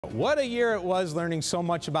What a year it was, learning so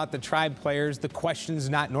much about the Tribe players, the questions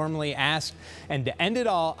not normally asked. And to end it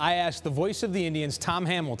all, I asked the voice of the Indians, Tom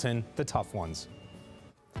Hamilton, the tough ones.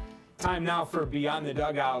 Time now for Beyond the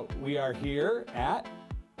Dugout. We are here at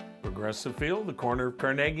Progressive Field, the corner of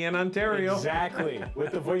Carnegie and Ontario. Exactly.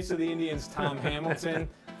 With the voice of the Indians, Tom Hamilton.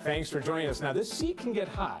 Thanks for joining us. Now, this seat can get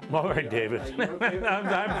hot. All right, David. Okay?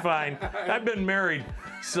 I'm fine. I've been married,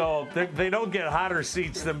 so they don't get hotter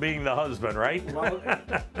seats than being the husband, right? Well,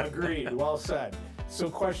 agreed. Well said. So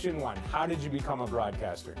question one, how did you become a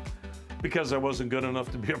broadcaster? Because I wasn't good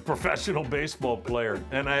enough to be a professional baseball player.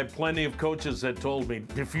 And I had plenty of coaches that told me,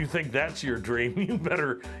 if you think that's your dream,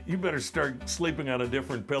 you better start sleeping on a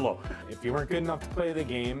different pillow. If you weren't good enough to play the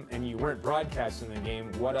game and you weren't broadcasting the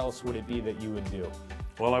game, what else would it be that you would do?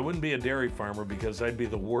 Well, I wouldn't be a dairy farmer because I'd be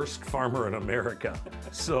the worst farmer in America.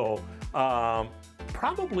 So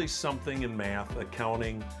probably something in math,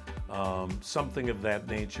 accounting, something of that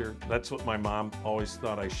nature. That's what my mom always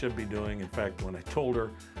thought I should be doing. In fact, when I told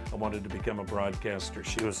her I wanted to become a broadcaster,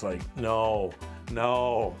 she was like, no,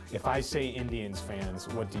 no. If I say Indians fans,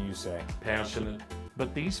 what do you say? Passionate.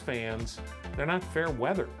 But these fans, they're not fair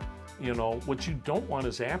weather. You know, what you don't want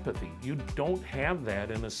is apathy. You don't have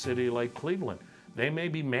that in a city like Cleveland. They may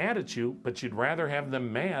be mad at you, but you'd rather have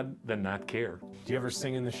them mad than not care. Do you ever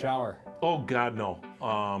sing in the shower? Oh, God, no.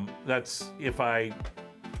 That's, if I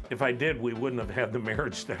did, we wouldn't have had the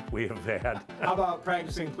marriage that we have had. How about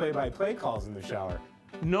practicing play-by-play calls in the shower?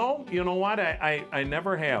 No, you know what? I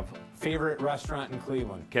never have. Favorite restaurant in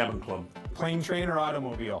Cleveland? Cabin Club. Plane, train, or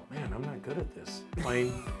automobile? Man, I'm not good at this.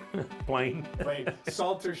 Plane. Plane.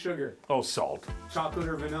 Salt or sugar? Oh, salt. Chocolate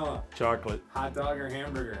or vanilla? Chocolate. Hot dog or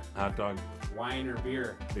hamburger? Hot dog. Wine or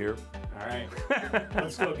beer? Beer. All right.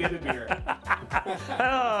 Let's go get a beer.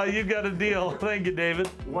 Oh, you got a deal. Thank you, David.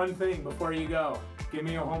 One thing before you go. Give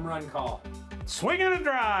me a home run call. Swing and a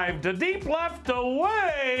drive to deep left,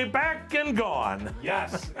 away, back and gone.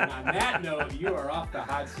 Yes, and on that note, you are off the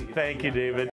hot seat. Thank you, David.